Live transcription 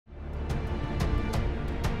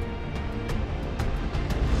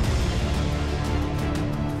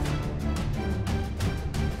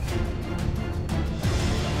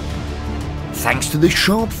Thanks to the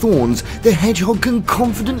sharp thorns, the hedgehog can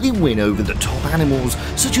confidently win over the top animals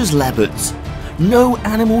such as leopards. No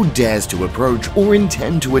animal dares to approach or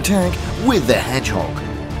intend to attack with the hedgehog.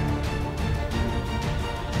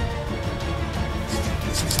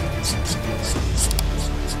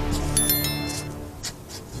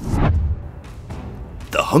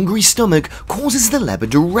 The hungry stomach causes the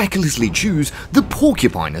leopard to recklessly choose the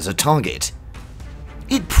porcupine as a target.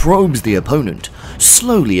 It probes the opponent,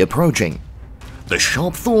 slowly approaching. The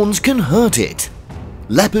sharp thorns can hurt it.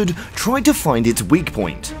 Leopard tried to find its weak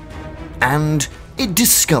point, and it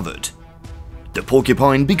discovered. The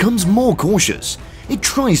porcupine becomes more cautious. It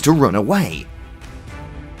tries to run away.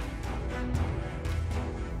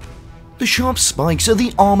 The sharp spikes are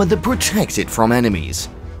the armor that protects it from enemies.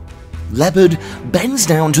 Leopard bends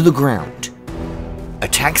down to the ground,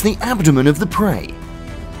 attacks the abdomen of the prey.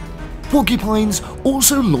 Porcupines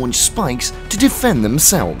also launch spikes to defend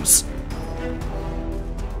themselves.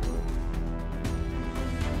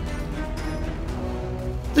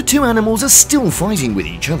 The two animals are still fighting with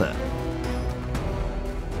each other.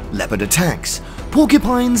 Leopard attacks,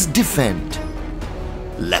 porcupines defend.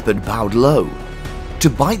 Leopard bowed low to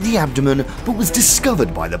bite the abdomen, but was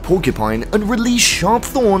discovered by the porcupine and released sharp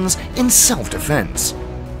thorns in self-defense.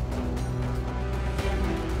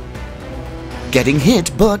 Getting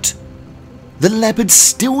hit, but the leopard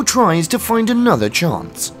still tries to find another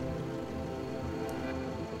chance.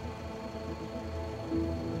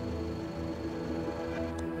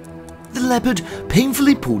 The leopard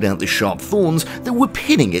painfully pulled out the sharp thorns that were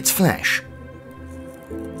pinning its flesh.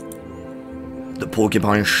 The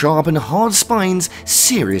porcupine's sharp and hard spines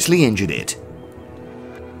seriously injured it.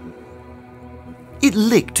 It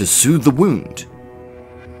licked to soothe the wound.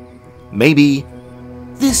 Maybe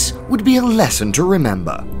this would be a lesson to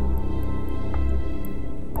remember.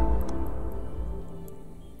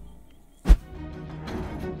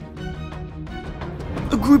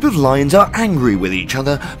 A group of lions are angry with each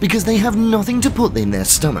other because they have nothing to put in their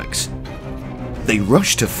stomachs. They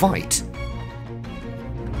rush to fight.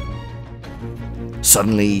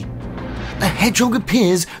 Suddenly, a hedgehog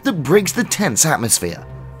appears that breaks the tense atmosphere.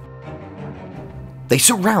 They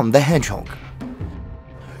surround the hedgehog,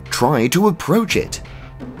 try to approach it,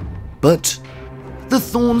 but the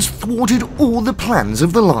thorns thwarted all the plans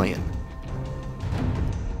of the lion.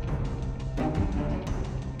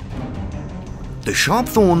 The sharp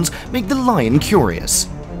thorns make the lion curious.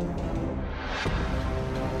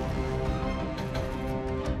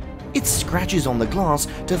 It scratches on the glass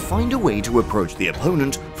to find a way to approach the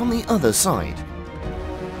opponent from the other side.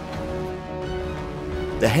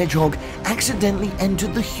 The hedgehog accidentally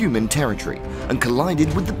entered the human territory and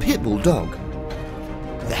collided with the pit bull dog.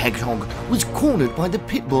 The hedgehog was cornered by the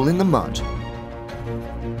pit bull in the mud.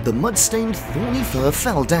 The mud-stained thorny fur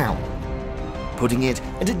fell down, putting it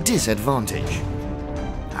at a disadvantage.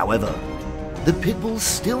 However, the pit bull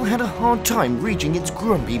still had a hard time reaching its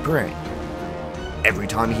grumpy prey. Every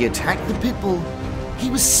time he attacked the pit bull,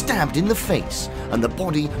 he was stabbed in the face and the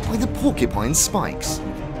body by the porcupine's spikes.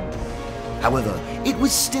 However, it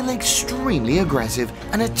was still extremely aggressive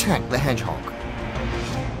and attacked the hedgehog.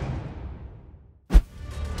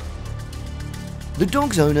 The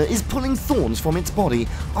dog's owner is pulling thorns from its body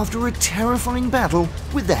after a terrifying battle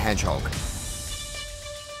with the hedgehog.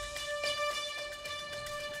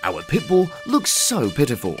 Our pit bull looks so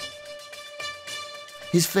pitiful.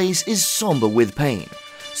 His face is somber with pain.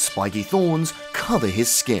 Spiky thorns cover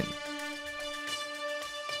his skin.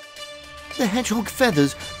 The hedgehog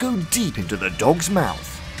feathers go deep into the dog's mouth.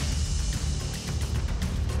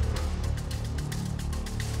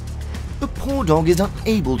 The poor dog is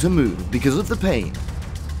unable to move because of the pain.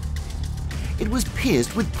 It was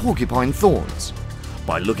pierced with porcupine thorns.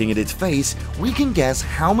 By looking at its face, we can guess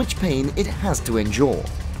how much pain it has to endure.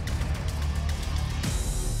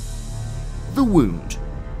 The wound,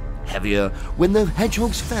 heavier when the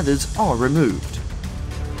hedgehog's feathers are removed.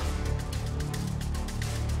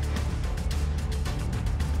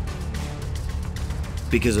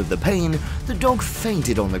 Because of the pain, the dog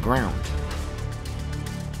fainted on the ground.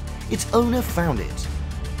 Its owner found it,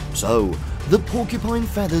 so the porcupine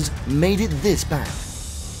feathers made it this bad.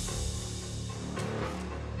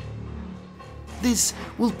 This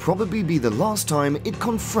will probably be the last time it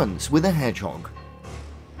confronts with a hedgehog.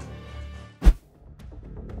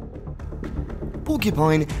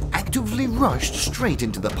 Porcupine actively rushed straight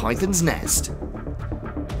into the python's nest.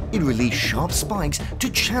 It released sharp spikes to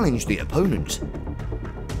challenge the opponent.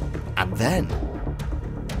 And then,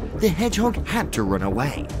 the hedgehog had to run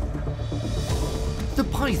away. The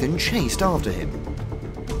python chased after him.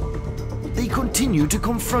 They continued to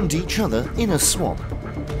confront each other in a swamp.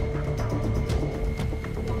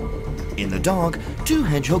 In the dark, two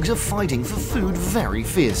hedgehogs are fighting for food very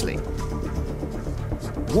fiercely.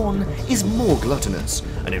 One is more gluttonous,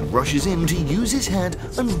 and it rushes in to use his head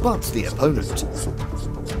and butts the opponent.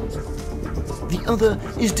 The other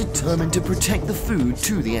is determined to protect the food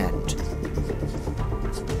to the end.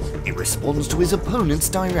 It responds to his opponent's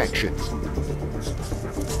direction.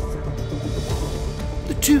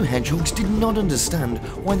 The two hedgehogs did not understand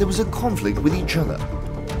why there was a conflict with each other.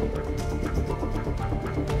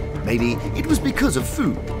 Maybe it was because of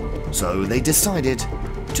food, so they decided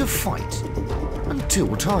to fight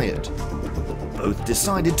until tired. Both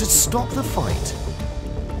decided to stop the fight.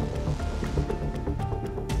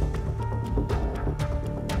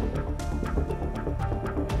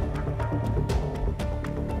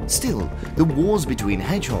 Still, the wars between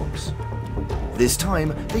hedgehogs. This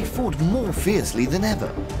time, they fought more fiercely than ever.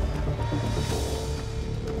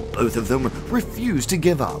 Both of them refused to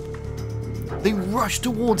give up. They rushed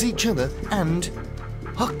towards each other and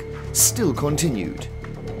Huck still continued.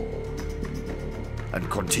 And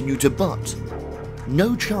continued to butt.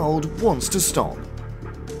 No child wants to stop.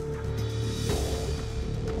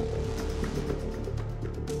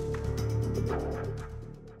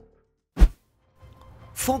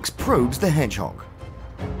 Fox probes the hedgehog.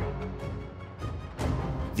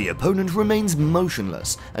 The opponent remains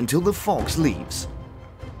motionless until the fox leaves.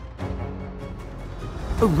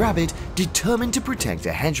 A rabbit determined to protect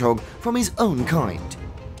a hedgehog from his own kind.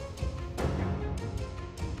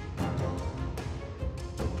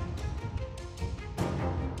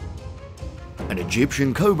 An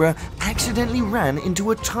Egyptian cobra accidentally ran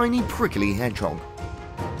into a tiny prickly hedgehog.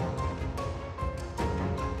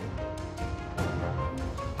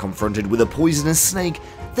 Confronted with a poisonous snake,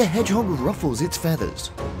 the hedgehog ruffles its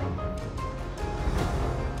feathers.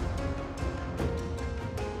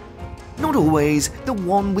 Not always, the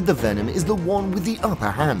one with the venom is the one with the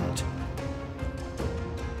upper hand.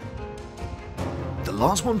 The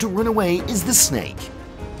last one to run away is the snake.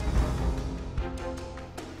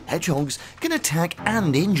 Hedgehogs can attack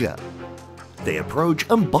and injure. They approach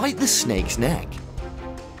and bite the snake's neck.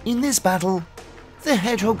 In this battle, the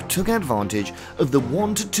hedgehog took advantage of the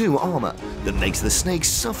 1-2 armor that makes the snake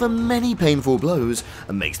suffer many painful blows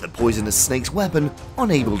and makes the poisonous snake's weapon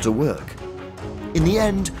unable to work. In the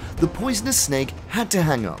end, the poisonous snake had to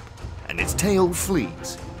hang up, and its tail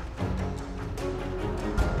flees.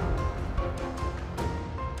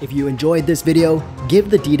 If you enjoyed this video, give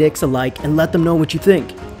the Ddix a like and let them know what you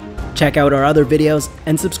think. Check out our other videos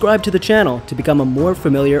and subscribe to the channel to become a more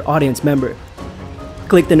familiar audience member.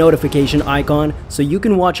 Click the notification icon so you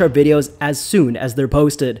can watch our videos as soon as they're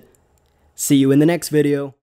posted. See you in the next video.